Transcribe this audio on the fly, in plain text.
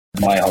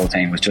my whole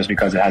thing was just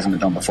because it hasn't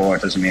been done before,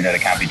 it doesn't mean that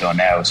it can't be done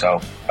now.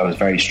 So I was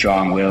very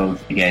strong-willed.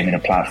 He gave me the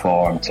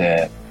platform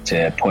to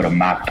put a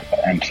map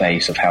in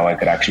place of how I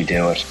could actually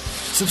do it.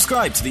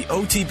 Subscribe to the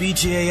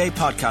OTBGAA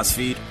podcast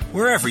feed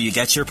wherever you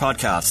get your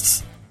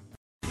podcasts.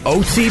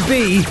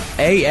 OTB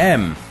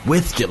AM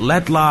with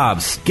Gillette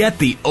Labs. Get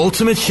the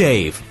ultimate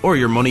shave or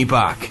your money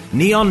back.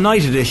 Neon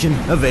Night Edition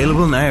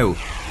available now.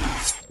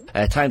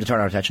 Time to turn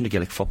our attention to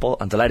Gaelic football.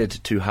 I'm delighted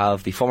to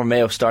have the former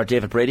Mayo star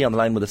David Brady on the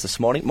line with us this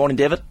morning. Morning,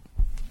 David.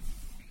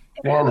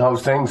 Dan,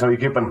 how's things? How are you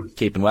keeping?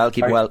 Keeping well.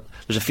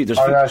 There's a few.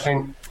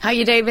 How are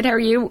you, David? How are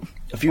you?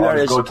 A few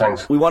areas. Good,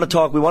 thanks. We want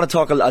to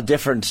talk a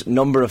different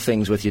number of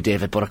things with you,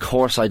 David. But of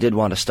course, I did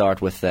want to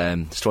start with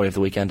story of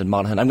the weekend in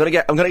Monaghan. I'm going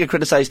to get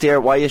criticised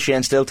here. Why is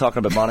Shane still talking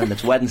about Monaghan?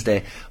 It's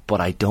Wednesday,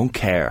 but I don't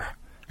care.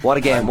 What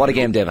a game! What a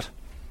game, David.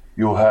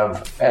 You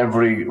have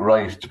every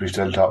right to be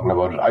still talking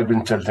about it. I've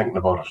been still thinking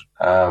about it.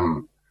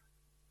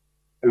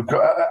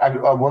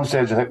 At one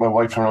stage, I think my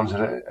wife turned around and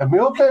said, "Are we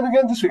all playing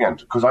again this weekend?"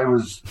 Because I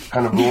was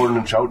kind of roaring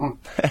and shouting,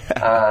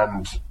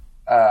 and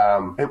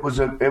it was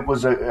an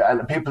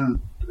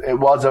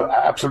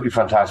absolutely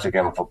fantastic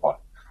game of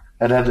football.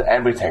 It had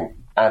everything,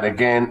 and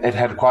again, it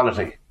had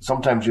quality.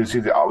 Sometimes you see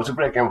it was a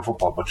great game of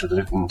football, but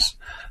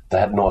they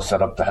had no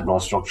setup, they had no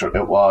structure.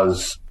 It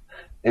was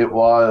the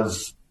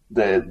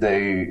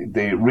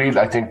real,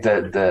 I think,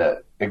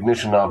 the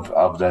ignition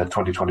of the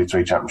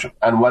 2023 championship,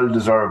 and well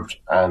deserved,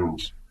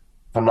 and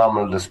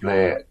phenomenal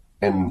display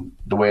in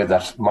the way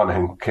that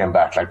Monaghan came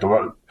back. Like, they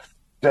were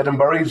dead and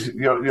buried.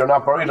 You're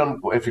not buried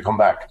if you come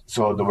back.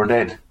 So they were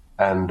dead,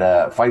 and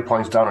 5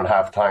 points down at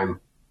half time.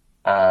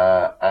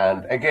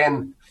 And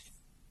again,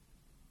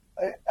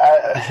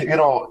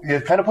 you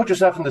kind of put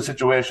yourself in the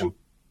situation.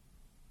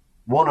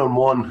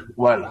 1-on-1,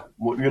 well,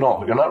 you're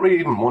not really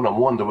even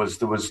 1-on-1.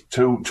 There was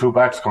two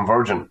backs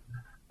converging,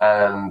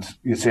 and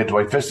you say, do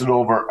I fist it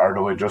over or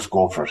do I just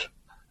go for it?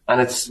 And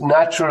it's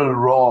natural,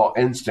 raw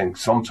instinct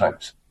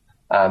sometimes,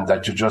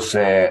 that you just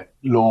say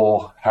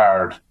low,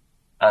 hard,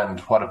 and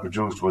what it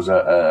produced was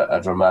a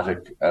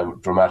dramatic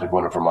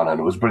winner for Monaghan.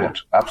 It was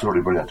brilliant,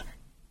 absolutely brilliant.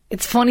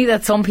 It's funny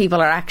that some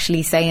people are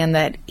actually saying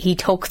that he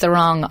took the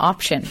wrong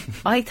option.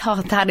 I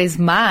thought that is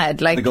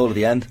mad. Like, the goal at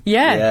the end.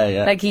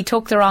 Yeah. Like, he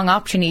took the wrong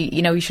option.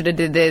 He should have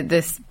did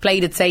this,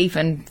 played it safe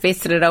and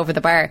fisted it over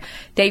the bar.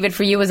 David,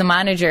 for you as a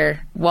manager,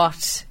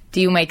 what do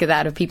you make of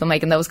that, of people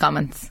making those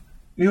comments?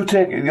 You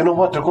know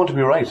what, they're going to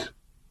be right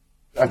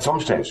at some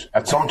stage,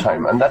 at some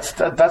time, and that's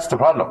the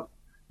problem.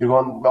 You're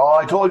going,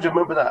 I told you,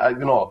 remember that,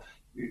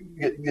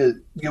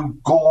 you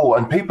go,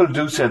 and people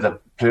do say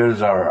that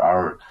players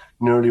are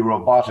nearly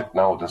robotic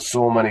now. There's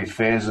so many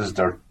phases,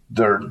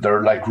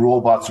 they're like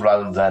robots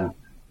rather than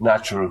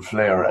natural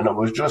flair, and it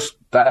was just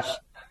that,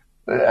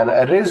 and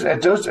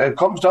it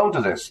comes down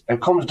to this.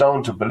 It comes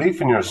down to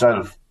belief in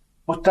yourself,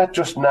 but that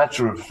just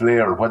natural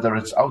flair, whether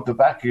it's out the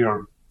back of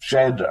your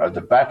shed or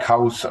the back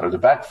house or the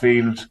back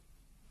field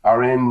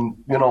or in,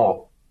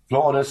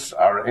 Florence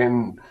or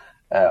in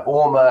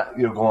Oma,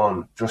 you're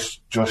going,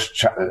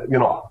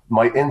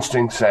 my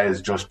instinct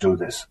says just do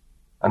this.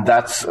 And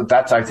that's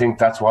I think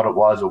that's what it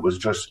was. It was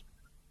just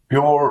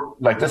pure,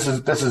 like, this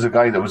is a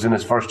guy that was in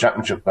his first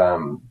championship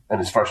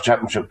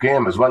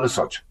game as well as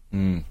such.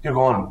 You're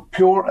going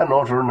pure and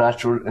utter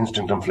natural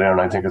instinct and flair, and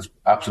I think it's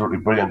absolutely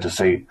brilliant to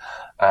see.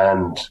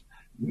 And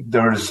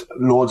there's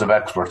loads of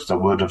experts that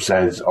would have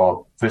said,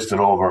 fisted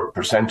over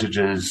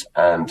percentages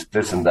and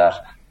this and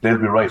that. They'll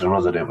be right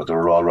another day, but they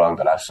were all wrong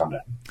the last Sunday.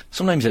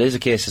 Sometimes it is a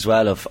case as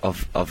well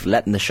of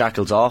letting the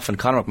shackles off, and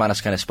Conor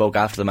McManus kind of spoke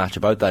after the match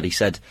about that. He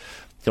said,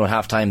 at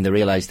half time they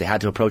realised they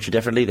had to approach it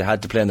differently. They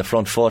had to play on the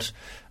front foot,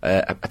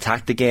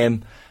 attack the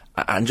game,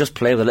 and just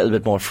play with a little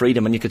bit more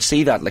freedom. And you could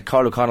see that, like,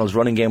 Carl O'Connell's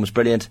running game was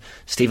brilliant.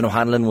 Stephen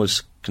O'Hanlon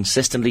was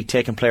consistently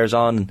taking players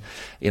on,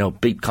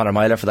 beat Conor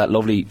Myler for that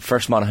lovely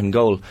first Monaghan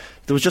goal.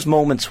 There was just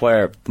moments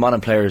where the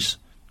Monaghan players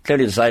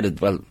clearly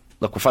decided, well,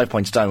 look, we're 5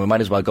 points down, we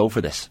might as well go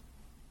for this.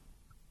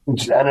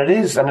 And it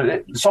is,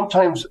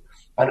 sometimes,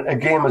 and a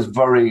game is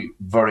very,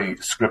 very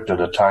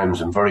scripted at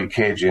times and very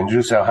cagey. And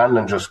you say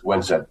O'Hanlon just went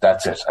and said,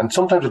 that's it. And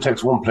sometimes it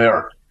takes one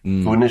player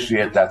to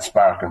initiate that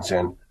spark and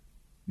saying,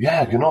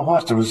 yeah, you know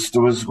what,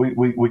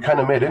 we kind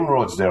of made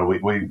inroads there.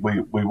 We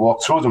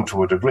walked through them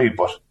to a degree,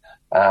 but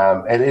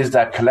it is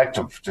that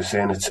collective to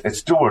saying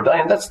it's do or die,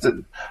 and that's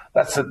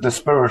the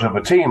spirit of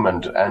a team,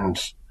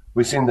 and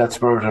we've seen that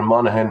spirit in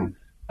Monaghan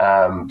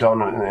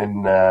down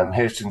in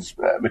Hastings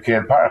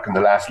McHale Park in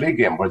the last league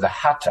game where they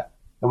had to.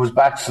 It was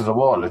backs to the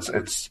wall. It's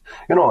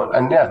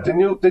and yeah, they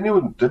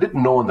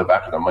didn't know in the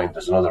back of their mind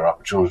there's another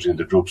opportunity in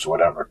the groups or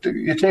whatever.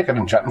 You take it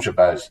in championship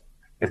as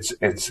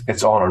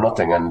it's all or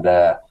nothing, and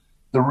they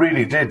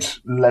really did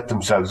let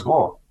themselves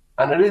go,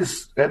 and it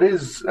is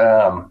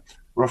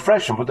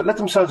refreshing. But they let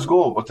themselves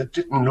go, but they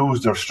didn't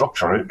lose their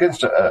structure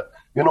against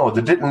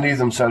they didn't leave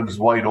themselves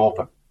wide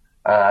open.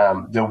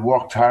 They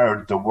worked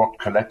hard. They worked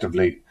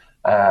collectively.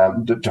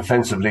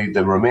 Defensively,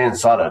 they remained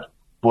solid,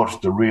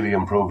 but they really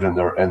improved in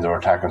their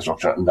attacking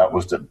structure, and that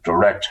was the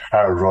direct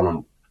hard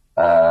running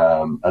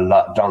a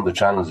lot down the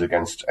channels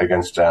against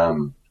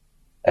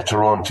a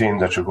Tyrone team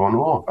that you're going,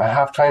 oh, at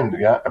half time,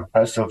 yeah,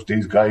 impressive.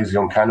 These guys,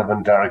 young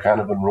Canavan, Derek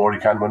Canavan, Rory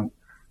Canavan,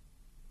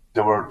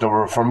 they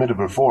were a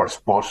formidable force,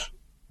 but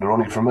they're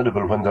only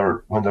formidable when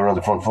they're on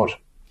the front foot.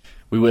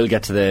 We will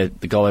get to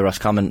the Galway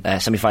Roscommon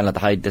semi-final at the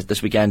Hyde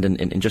this weekend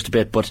in just a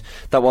bit, but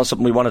that was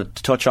something we wanted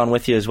to touch on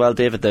with you as well,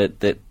 David.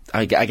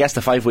 I guess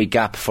the 5-week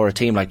gap for a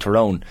team like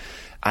Tyrone.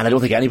 And I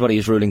don't think anybody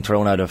is ruling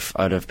Tyrone out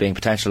of being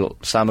potential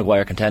Sam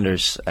Maguire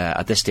contenders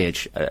at this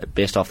stage,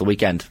 based off the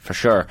weekend, for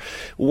sure.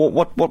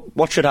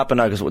 What should happen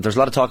now? Because there's a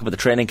lot of talk about the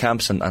training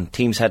camps and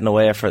teams heading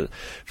away for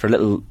a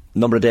little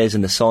number of days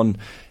in the sun.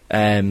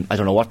 I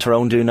don't know what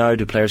Tyrone do now.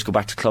 Do players go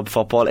back to club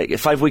football?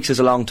 5 weeks is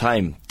a long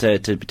time to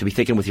be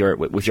thinking with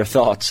your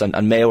thoughts,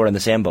 and Mayo are in the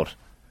same boat.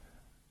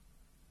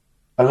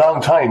 A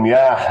long time,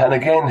 yeah. And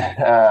again,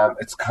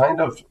 it's kind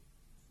of,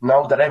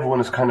 now that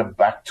everyone is kind of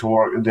back to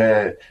work,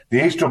 the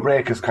Easter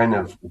break is kind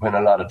of when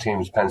a lot of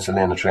teams pencil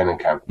in a training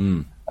camp.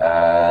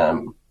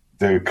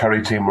 The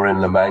Kerry team were in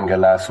Lamanga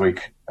last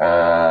week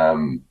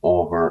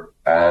over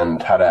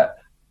and had,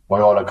 by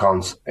all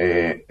accounts,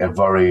 a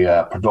very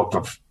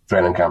productive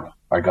training camp.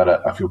 I got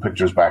a few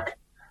pictures back,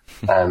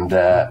 and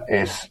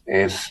it's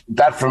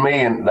that for me.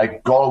 And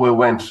like Galway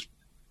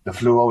they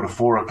flew out at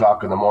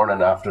 4:00 in the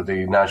morning after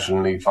the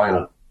National League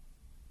final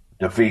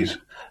defeat.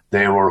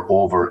 They were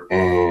over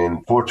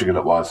in Portugal,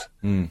 it was.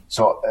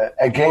 So,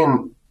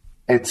 again,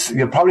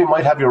 you probably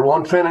might have your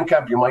own training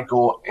camp. You might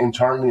go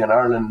internally in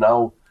Ireland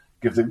now.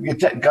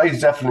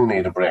 Guys definitely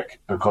need a break,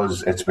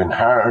 because it's been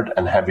hard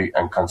and heavy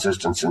and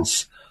consistent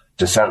since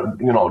December,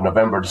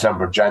 November,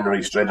 December,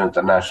 January, straight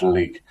into the National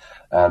League.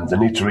 They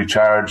need to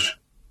recharge.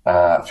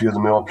 A few of the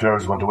Mayo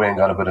players went away and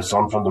got a bit of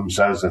sun from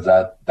themselves.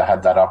 That they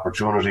had that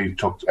opportunity.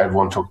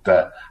 Everyone took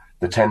the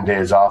 10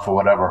 days off or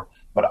whatever.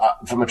 But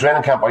from a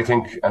training camp, I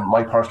think, and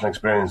my personal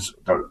experience,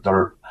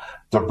 they're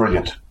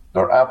brilliant.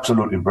 They're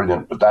absolutely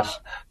brilliant. But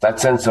that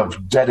sense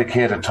of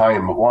dedicated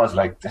time, it was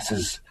like, this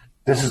is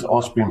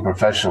us being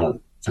professional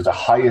to the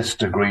highest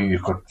degree you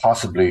could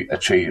possibly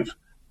achieve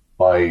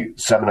by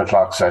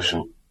 7:00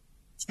 session.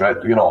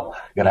 Straight,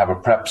 you'd have a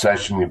prep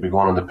session. You'd be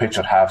going on the pitch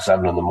at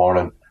 7:30 in the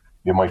morning.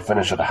 You might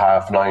finish at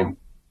 9:30,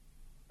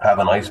 have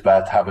an ice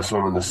bath, have a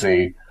swim in the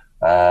sea,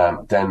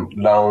 then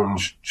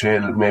lounge,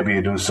 chill. Maybe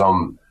you do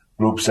some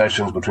group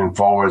sessions between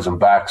forwards and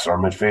backs or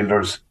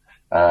midfielders.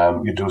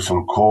 You do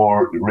some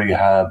core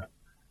rehab.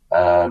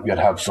 You'd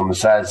have some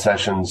massage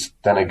sessions.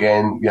 Then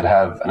again, you'd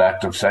have an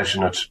active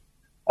session at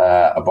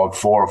about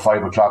 4 or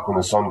 5 o'clock when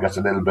the sun gets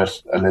a little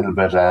bit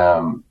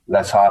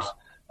less hot,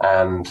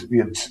 and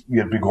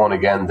you'd be going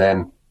again.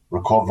 Then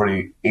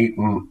recovery,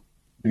 eating.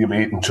 You'll be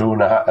eating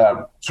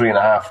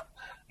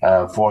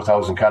 3.5,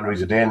 4,000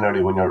 calories a day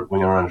nearly when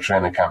you're in a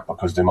training camp,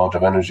 because the amount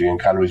of energy and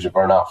calories you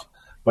burn off.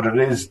 But it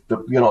is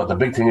the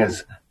big thing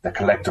is the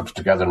collective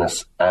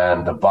togetherness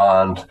and the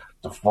bond,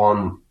 the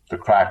fun, the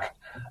crack.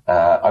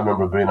 I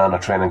remember being on a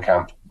training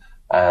camp,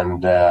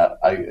 and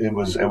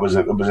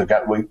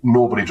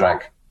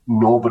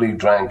nobody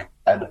drank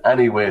in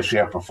any way,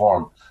 shape, or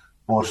form.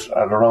 But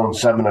at around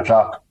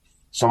 7:00,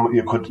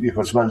 you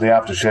could smell the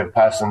aftershave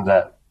passing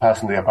the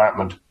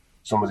apartment.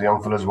 Some of the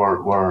young fellas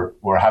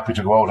were happy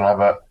to go out and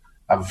have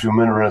a few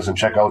minerals and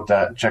check out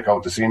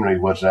the scenery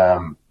with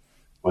the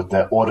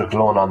eau de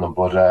cologne on them.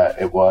 But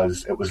it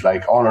was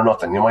like all or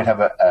nothing. You might have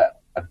a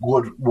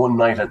good one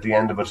night at the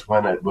end of it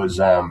when it was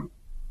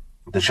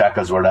the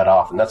shackles were let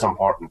off, and that's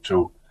important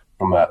too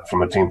from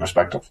a team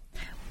perspective.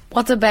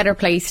 What's a better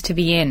place to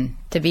be in?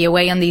 To be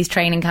away on these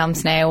training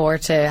camps now, or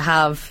to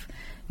have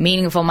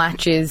meaningful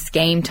matches,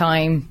 game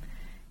time?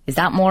 Is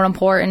that more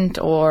important,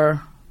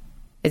 or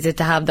is it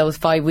to have those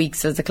 5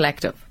 weeks as a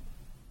collective?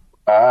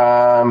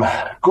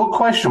 Good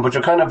question, but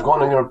you're kind of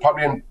going, and you're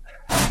probably in.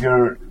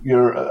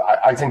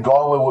 I think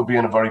Galway would be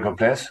in a very good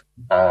place,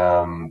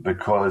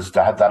 because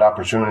they had that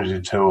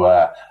opportunity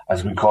to,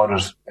 as we call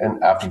it,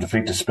 after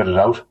defeat, to spit it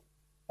out,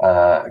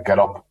 get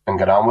up and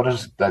get on with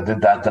it. They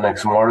did that the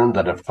next morning.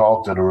 That have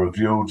talked, that have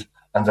reviewed,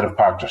 and that have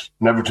parked it,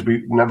 never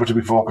to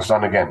be focused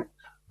on again.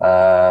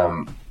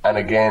 And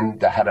again,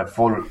 they had a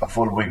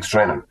full week's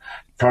training.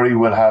 Kerry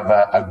will have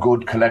a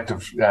good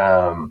collective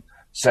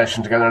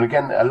session together, and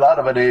again, a lot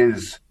of it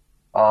is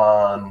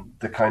on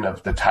the kind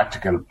of the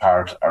tactical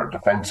part, or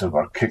defensive,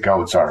 or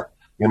kickouts, or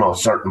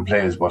certain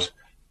plays. But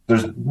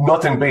there's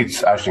nothing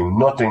beats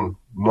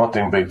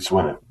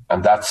winning,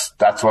 and that's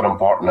what's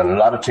important. And a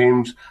lot of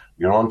teams,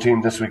 your own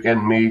team this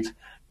weekend, Meath,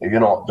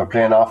 they're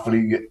playing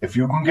awfully. If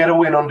you can get a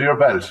win under your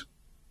belt,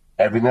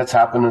 everything that's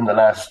happened in the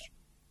last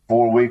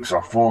 4 weeks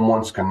or 4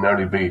 months can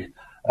nearly be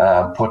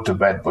put to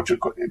bed. But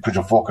could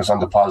you focus on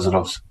the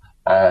positives?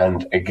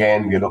 And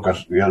again, you look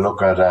at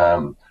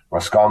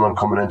Roscommon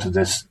coming into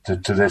this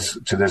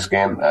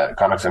game,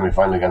 Connacht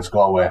semi-final against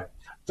Galway.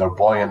 They're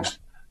buoyant.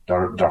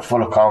 They're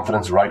full of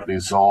confidence, rightly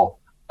so.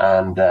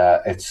 And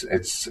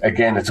it's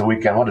a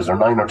weekend. What is there,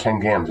 9 or 10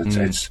 games?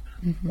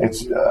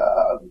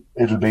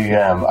 It'll be.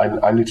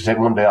 I need to take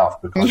one day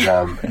off, because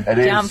it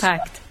is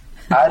jam-packed.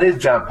 It is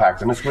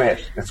jam-packed, and it's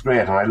great. It's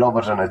great, and I love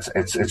it, and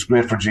it's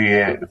great for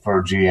GA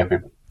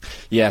people.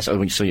 Yeah,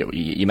 so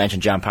you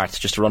mentioned jam-packed.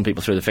 Just to run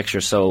people through the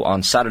fixtures. So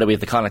on Saturday we have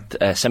the Connacht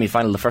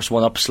semi-final, the first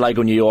one up,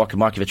 Sligo, New York, at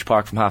Markievicz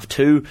Park from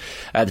 2:30.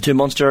 The two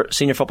Munster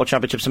Senior Football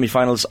Championship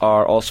semi-finals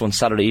are also on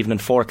Saturday evening,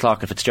 4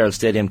 o'clock at Fitzgerald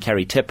Stadium,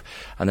 Kerry Tip,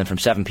 and then from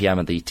 7 p.m.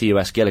 at the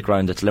TUS Gaelic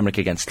Ground, it's Limerick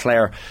against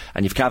Clare,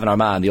 and you've Cavan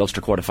Armagh in the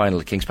Ulster quarter-final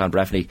at Kingspan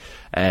Breffni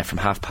from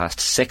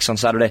 6:30 on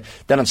Saturday.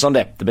 Then on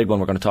Sunday, the big one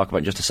we're going to talk about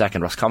in just a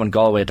second, Roscommon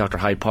Galway at Dr.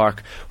 Hyde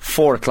Park,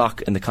 4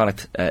 o'clock in the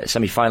Connacht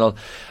semi-final.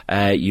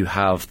 You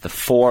have the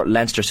 4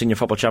 Leinster Senior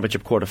Football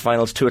Championship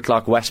quarter-finals, 2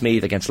 o'clock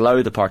Westmeath against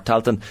Louth at Park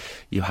Talton.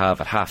 You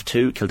have at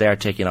 2:30 Kildare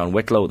taking on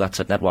Wicklow, that's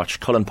at Netwatch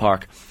Cullen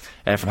Park.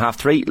 From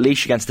 3:30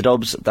 Laois against the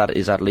Dubs, that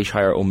is at Laois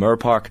Hire O'Muir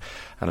Park,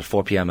 and at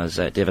 4 p.m, as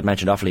David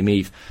mentioned, Offaly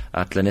Meath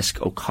at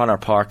Glenisk O'Connor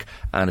Park,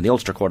 and in the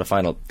Ulster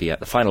quarter-final, the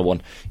final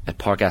one at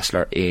Park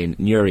Esler in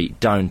Newry,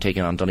 Down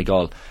taking on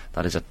Donegal,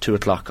 that is at 2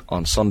 o'clock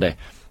on Sunday.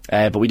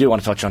 But we do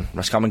want to touch on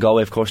Roscommon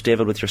Galway, of course,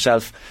 David, with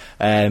yourself.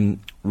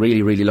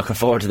 Really looking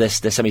forward to this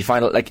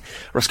semi-final. Like,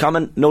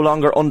 Roscommon no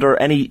longer under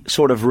any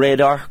sort of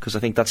radar, because I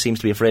think that seems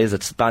to be a phrase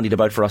that's bandied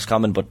about for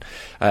Roscommon, but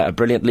a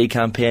brilliant league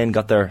campaign,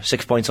 got their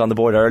 6 points on the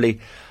board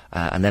early,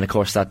 and then of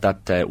course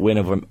that win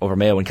over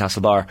Mayo in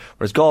Castlebar.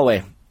 Whereas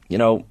Galway,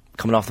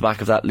 coming off the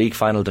back of that league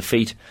final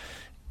defeat,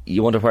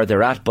 you wonder where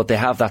they're at, but they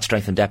have that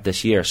strength and depth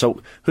this year.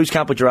 So whose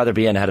camp would you rather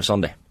be in ahead of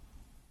Sunday?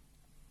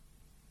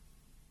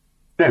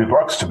 Davy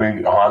Burke's, to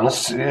be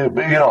honest.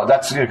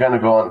 That's, you're kind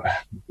of going,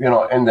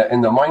 in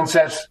the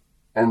mindset,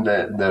 in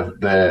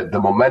the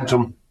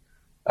momentum,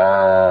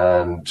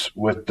 and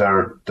with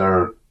their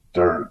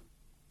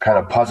kind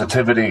of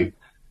positivity.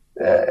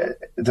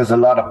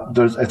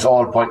 It's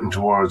all pointing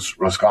towards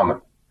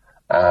Roscommon,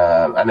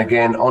 and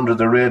again, under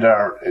the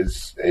radar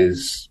is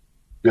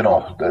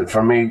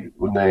for me,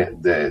 when they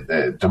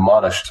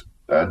demolished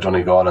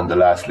Donegal in the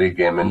last league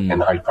game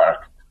in Hyde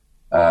Park.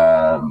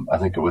 I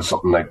think it was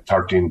something like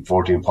 13,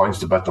 14 points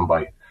to bet them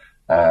by.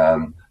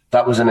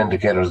 That was an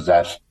indicator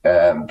that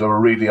they were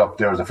really up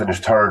there. They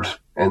finished third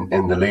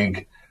in the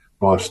league,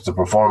 but the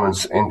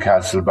performance in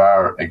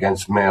Castlebar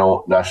against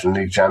Mayo National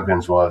League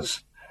champions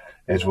was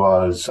very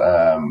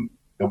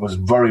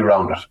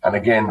rounded, and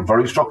again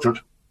very structured,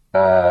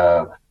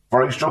 but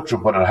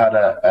it had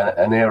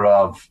an air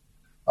of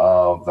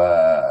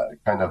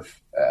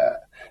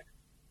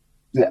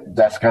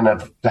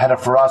they had a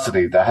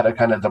ferocity, they had a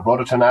kind of, they brought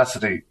a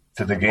tenacity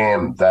to the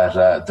game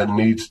that they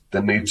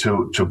need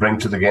to bring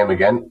to the game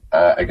again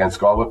against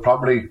Galway.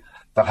 Probably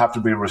they'll have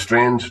to be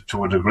restrained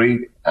to a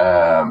degree.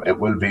 It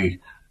will be,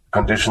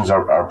 conditions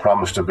are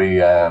promised to be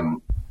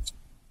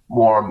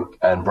warm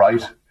and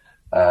bright.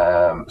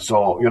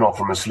 So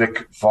from a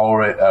slick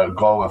forward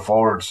Galway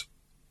forwards,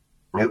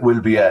 it will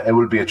be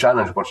a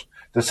challenge, but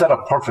they're set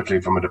up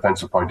perfectly from a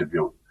defensive point of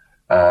view.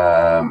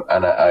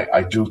 And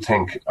I do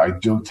think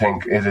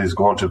it is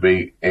going to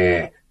be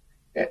a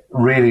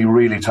really,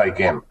 really tight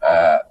game.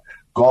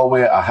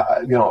 Galway,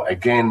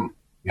 again,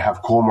 you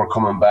have Comer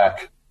coming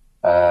back.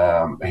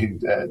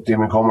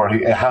 Damien Comer,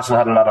 he hasn't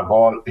had a lot of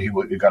ball. He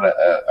got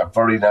a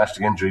very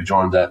nasty injury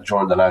during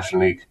the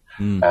National League.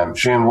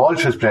 Shane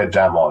Walsh has played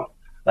damn all.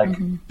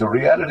 The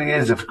reality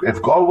is,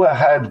 if Galway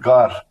had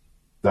got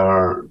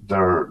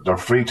their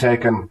free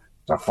taken,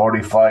 their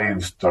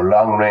 45s, their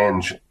long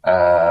range,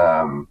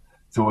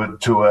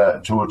 to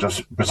a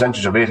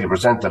percentage of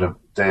 80%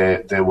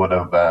 that they would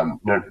have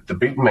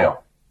beaten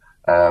Mayo,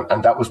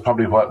 and that was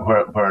probably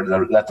where they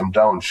let them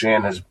down.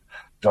 Shane has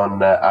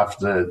done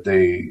after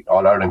the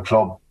All Ireland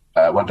club,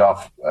 went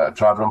off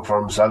travelling for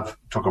himself,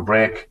 took a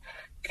break,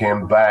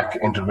 came back,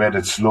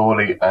 integrated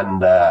slowly,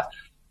 and the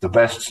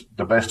best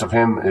of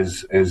him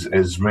is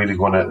really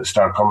going to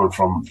start coming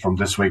from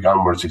this week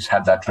onwards. He's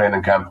had that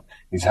training camp,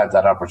 he's had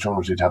that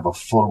opportunity to have a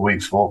full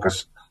week's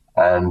focus,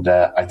 and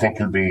I think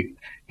he'll be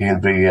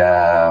at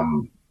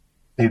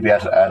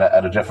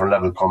a different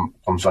level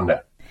come Sunday.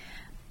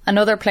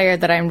 Another player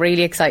that I'm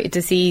really excited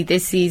to see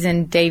this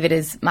season, David,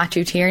 is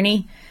Matthew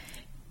Tierney.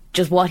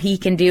 Just what he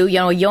can do,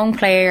 a young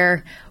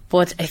player,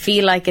 but I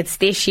feel like it's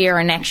this year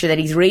or next year that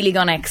he's really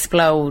going to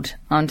explode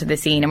onto the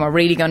scene, and we're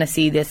really going to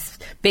see this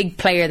big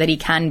player that he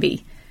can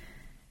be.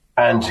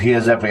 And he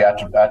has every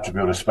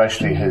attribute,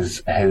 especially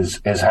his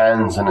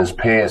hands and his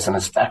pace, and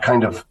it's that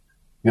kind of,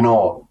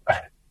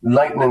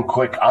 lightning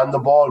quick on the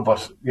ball,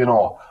 but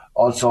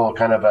also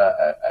kind of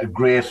a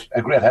great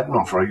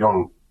heading for a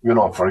young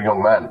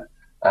man.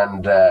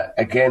 And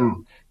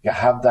again, you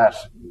have that,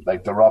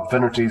 like the Rob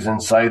Finnerty's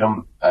inside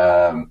him.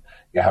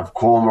 You have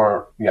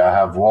Comer, you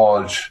have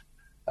Walsh.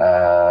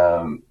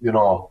 Johnny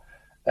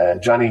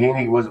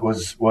Heaney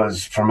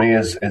was for me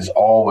is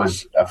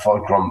always a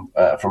fulcrum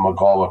from a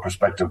Galway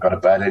perspective. Got a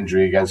bad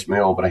injury against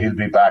Mayo, but he'll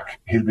be back.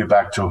 He'll be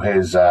back to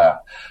his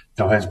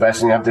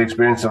best. And you have the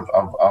experience of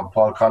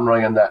Paul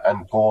Conroy and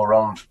go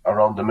around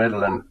the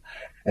middle. And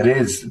it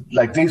is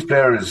like these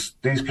players,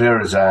 they're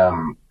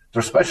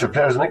special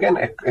players. And again,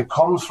 it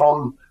comes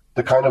from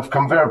the kind of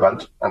conveyor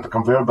belt, and the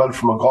conveyor belt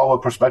from a Galway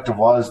perspective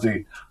was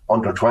the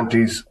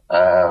under-20s,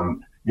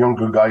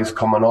 younger guys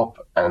coming up,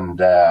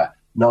 and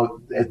now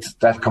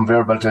that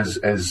conveyor belt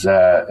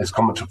is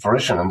coming to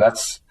fruition, and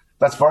that's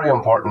very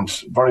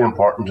important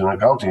in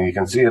accounting. You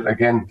can see it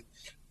again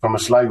from a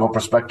Sligo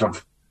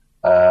perspective.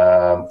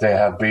 They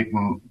have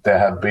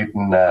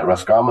beaten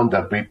Roscommon,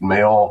 they've beaten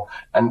Mayo,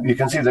 and you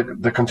can see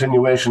the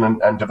continuation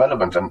and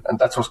development, and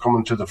that's what's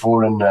coming to the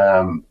fore in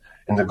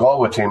the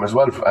Galway team as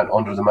well, and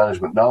under the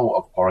management now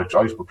of Corey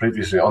Joyce, but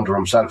previously under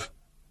himself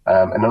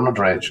in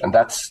underage, and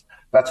that's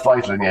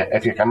vital. And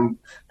if you can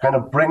kind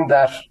of bring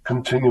that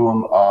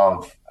continuum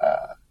of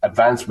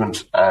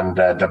advancement and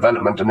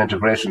development and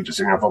integration to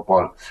senior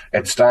football,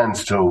 it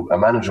stands to a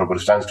manager, but it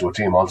stands to a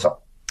team also.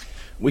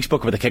 We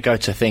spoke about the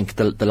kickouts, I think,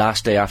 the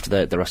last day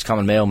after the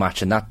Roscommon Mayo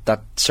match, and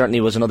that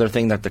certainly was another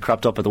thing that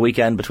cropped up at the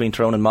weekend between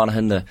Tyrone and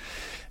Monaghan.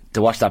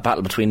 To watch that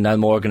battle between Niall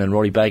Morgan and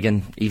Rory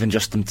Beggan, even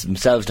just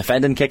themselves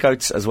defending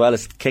kickouts as well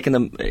as kicking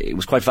them, it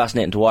was quite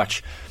fascinating to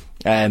watch.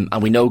 And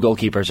we know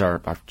goalkeepers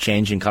are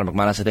changing. Conor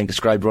McManus, I think,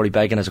 described Rory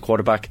Beggan as a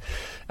quarterback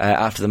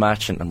after the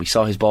match, and we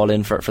saw his ball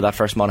in for that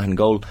first Monaghan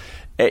goal.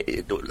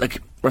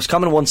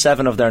 Roscommon won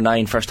 7 of their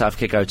 9 first half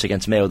kickouts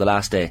against Mayo the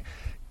last day,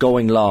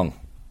 going long.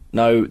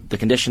 Now, the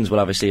conditions will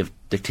obviously have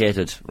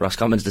dictated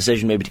Roscommon's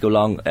decision maybe to go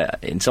long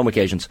in some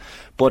occasions,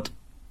 but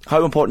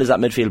how important is that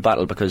midfield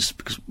battle? Because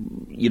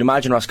you'd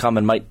imagine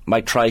Roscommon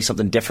might try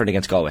something different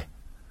against Galway.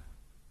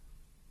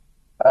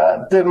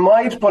 They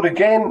might, but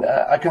again,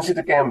 I can see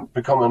the game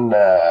becoming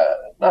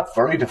not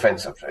very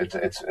defensive.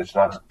 It's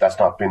not. That's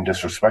not being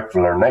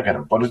disrespectful or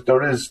negative, but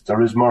there is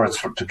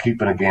merits to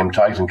keeping a game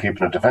tight and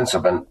keeping it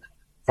defensive. And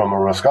from a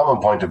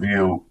Roscommon point of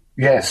view,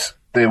 yes,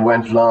 they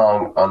went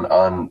long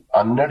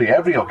on nearly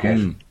every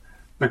occasion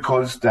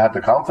because they had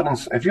the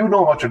confidence. If you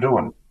know what you're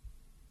doing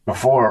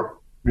before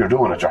you're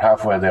doing it, you're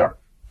halfway there,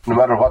 no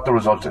matter what the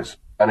result is.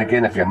 And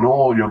again, if you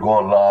know you're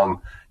going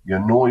long, you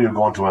know you're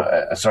going to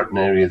a certain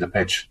area of the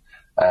pitch.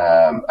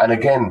 And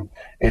again,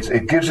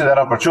 it gives you that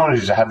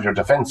opportunity to have your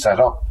defence set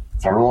up.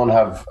 Tyrone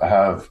have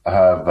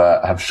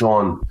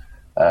shown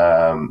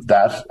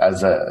that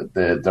as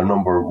their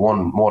number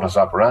one modus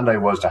operandi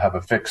was to have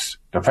a fixed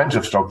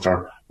defensive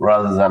structure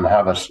rather than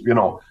have it,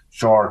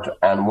 short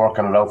and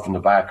working it out from the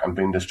back and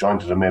being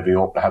disjointed and maybe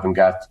having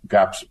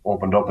gaps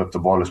opened up if the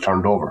ball is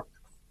turned over.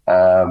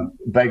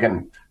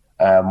 Beggan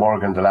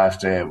Morgan the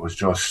last day was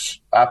just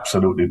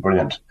absolutely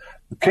brilliant.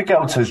 The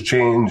kickouts has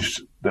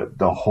changed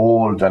the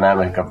whole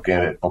dynamic of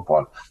game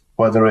football.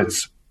 Whether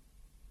it's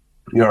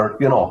you're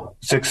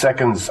 6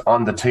 seconds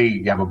on the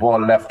tee, you have a ball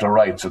left or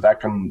right, so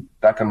that can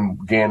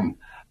gain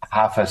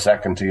half a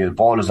second to you. The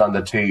ball is on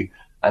the tee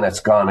and it's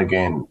gone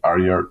again.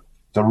 Or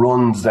the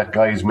runs that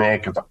guys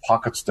make, the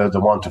pockets that they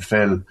want to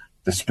fill,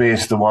 the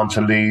space they want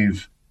to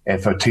leave.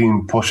 If a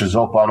team pushes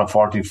up on a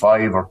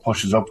 45 or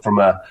pushes up from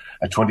a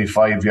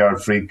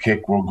 25-yard free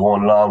kick, we're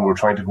going long, we're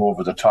trying to go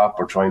over the top,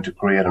 we're trying to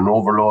create an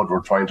overload,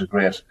 we're trying to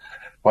create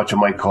what you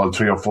might call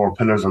 3 or 4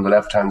 pillars on the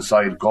left-hand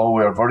side.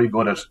 Galway are very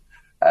good at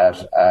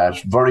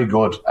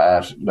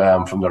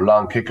from their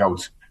long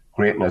kickouts,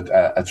 creating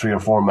a 3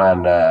 or 4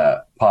 man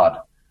pod.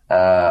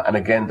 And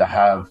again, they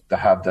have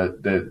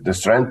the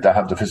strength, they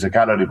have the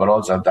physicality, but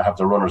also they have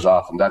the runners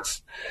off. And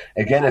that's,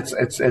 again,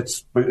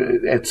 it's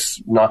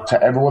not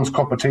to everyone's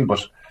cup of tea,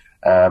 but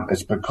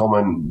it's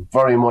becoming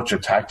very much a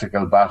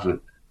tactical battle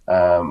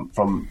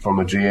from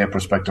a GA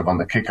perspective on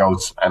the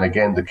kickouts. And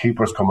again, the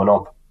keepers coming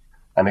up.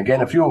 And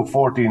again, if you have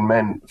 15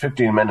 men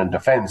in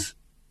defence,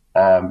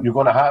 you're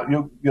going to have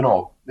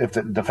if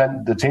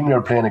the team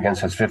you're playing against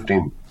has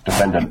 15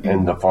 defending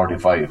in the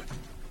 45,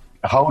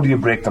 how do you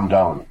break them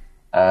down?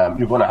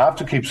 You're going to have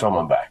to keep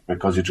someone back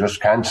because you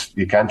just can't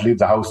leave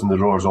the house and the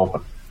doors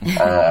open.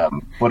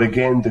 But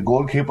again, the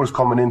goalkeepers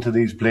coming into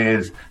these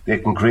plays, they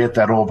can create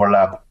that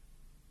overlap.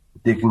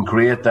 They can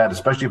create that,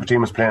 especially if a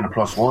team is playing a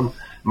 +1, it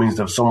means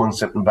there's someone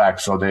sitting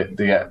back. So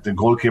the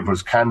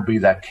goalkeepers can be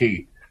that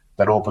key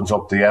that opens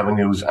up the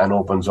avenues and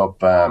opens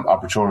up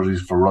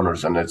opportunities for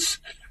runners. And it's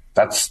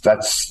a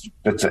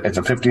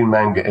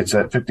 15-man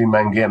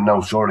game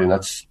now, surely. And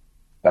I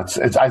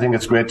think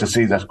it's great to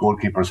see that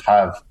goalkeepers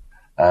have.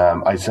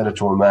 I said it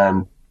to a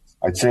man,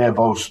 I'd say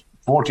about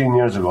 14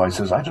 years ago, I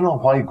says, I don't know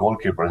why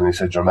goalkeepers, and he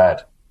said, you're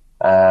mad.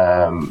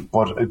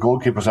 But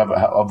goalkeepers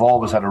have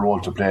always had a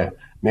role to play.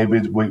 Maybe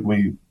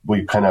we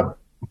kind of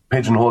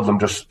pigeonhole them,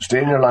 just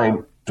stay in your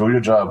line, do your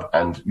job,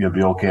 and you'll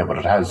be okay. But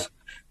it has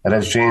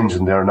changed,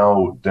 and they're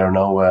now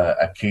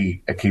a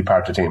key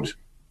part of teams.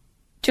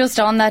 Just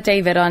on that,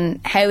 David, on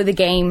how the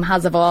game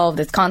has evolved,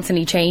 it's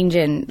constantly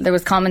changing. There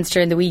was comments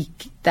during the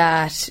week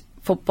that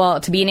football,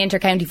 to be an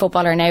inter-county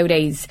footballer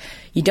nowadays,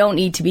 you don't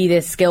need to be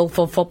this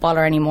skillful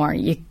footballer anymore.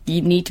 You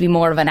need to be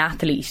more of an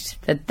athlete.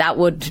 That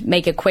would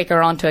make it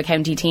quicker onto a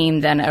county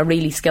team than a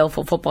really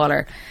skillful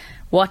footballer.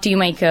 What do you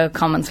make of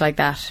comments like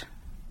that?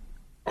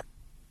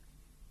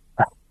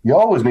 You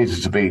always need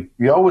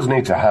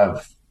to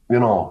have,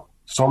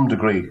 some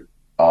degree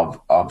of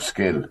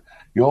skill.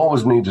 You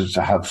always needed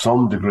to have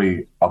some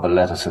degree of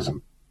athleticism.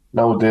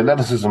 Now, the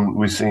athleticism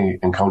we see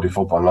in county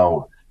football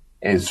now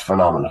is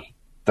phenomenal.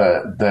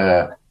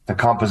 The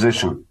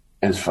composition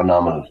is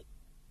phenomenal.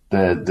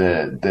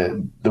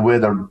 The way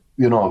they're,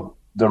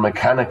 they're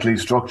mechanically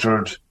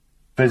structured,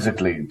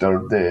 physically, they're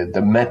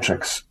the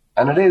metrics.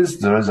 And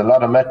there is a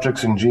lot of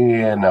metrics in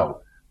GAA now,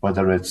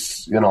 whether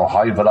it's,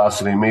 high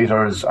velocity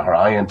meters or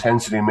high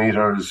intensity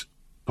meters,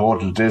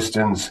 total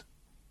distance.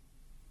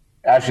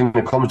 Actually,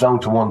 it comes down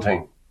to one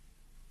thing: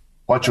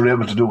 what you're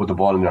able to do with the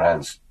ball in your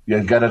hands.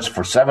 You'll get it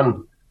for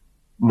 7,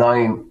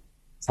 9,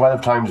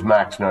 12 times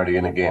max nearly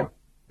in a game.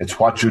 It's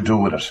what you do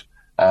with it.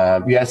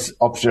 Yes,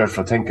 upstairs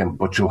for thinking,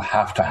 but you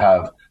have to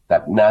have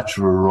that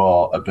natural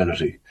raw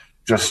ability.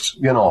 Just,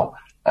 and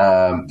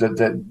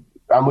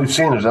we've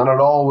seen it, and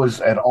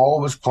it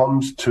always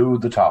comes to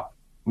the top.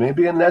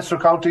 Maybe in lesser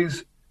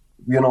counties,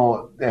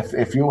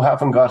 if you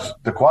haven't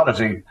got the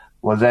quality,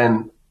 well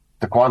then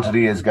the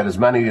quantity is get as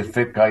many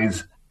fit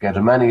guys, get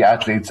as many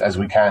athletes as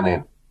we can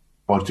in.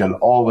 But you'll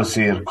always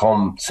see it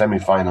come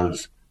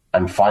semi-finals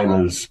and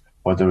finals,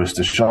 whether it's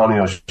the Shawnee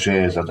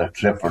O'Shea's or the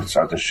Cliffords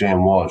or the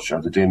Shane Walsh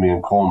or the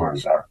Damien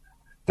Comers or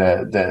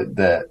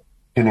the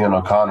Killian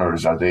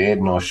O'Connors or the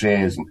Aidan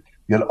O'Shea's.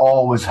 You'll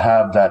always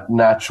have that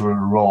natural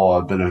raw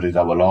ability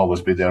that will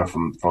always be there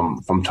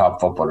from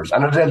top footballers.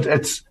 And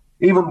it's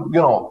even,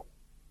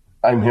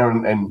 I'm here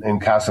in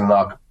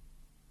Castleknock.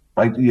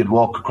 You'd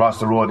walk across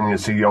the road and you'd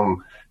see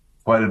young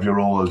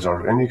 12-year-olds,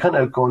 and you kind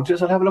of go,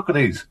 just have a look at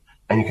these.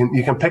 And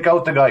you can pick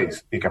out the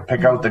guys. You can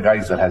pick out the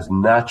guys that has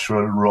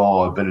natural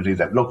raw ability,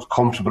 that looks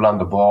comfortable on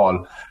the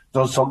ball,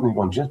 does something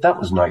going, just that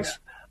was nice.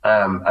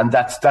 And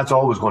that's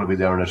always going to be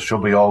there, and it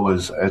should be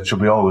always,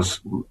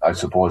 I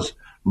suppose,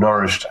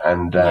 nourished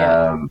and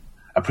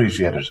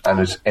appreciated.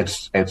 And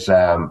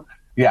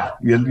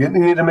you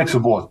need a mix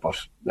of both, but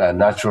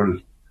natural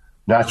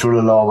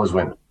will always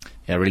win.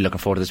 Yeah, really looking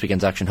forward to this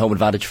weekend's action. Home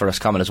advantage for us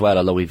common as well,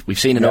 although we've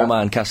seen in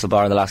Omagh and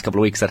Castlebar in the last couple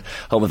of weeks that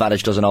home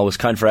advantage doesn't always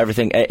count for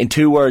everything. In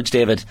 2 words,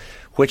 David,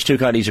 which 2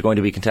 counties are going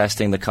to be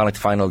contesting the Connacht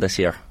final this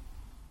year?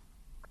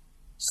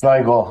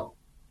 Sligo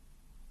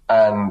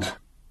and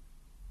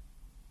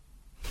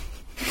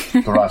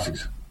the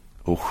Rossies.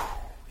 Oh,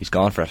 he's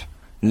gone for it.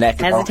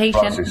 Neck.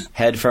 Hesitation.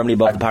 Head firmly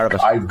above the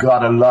parapet. I've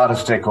got a lot of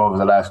stick over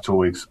the last 2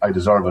 weeks. I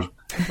deserve it.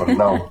 But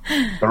no,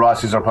 the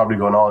Rossies are probably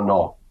going, oh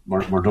no,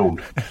 we're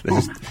doomed.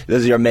 This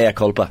is your mea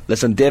culpa.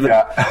 Listen, David,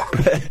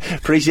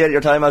 appreciate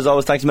your time as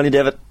always. Thanks a million,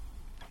 David.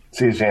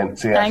 See you, Shane.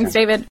 See you. Thanks,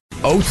 David.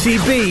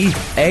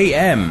 OTB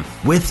AM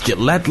with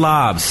Gillette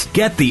Labs.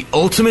 Get the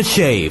ultimate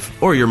shave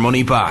or your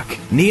money back.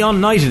 Neon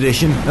Night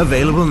Edition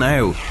available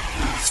now.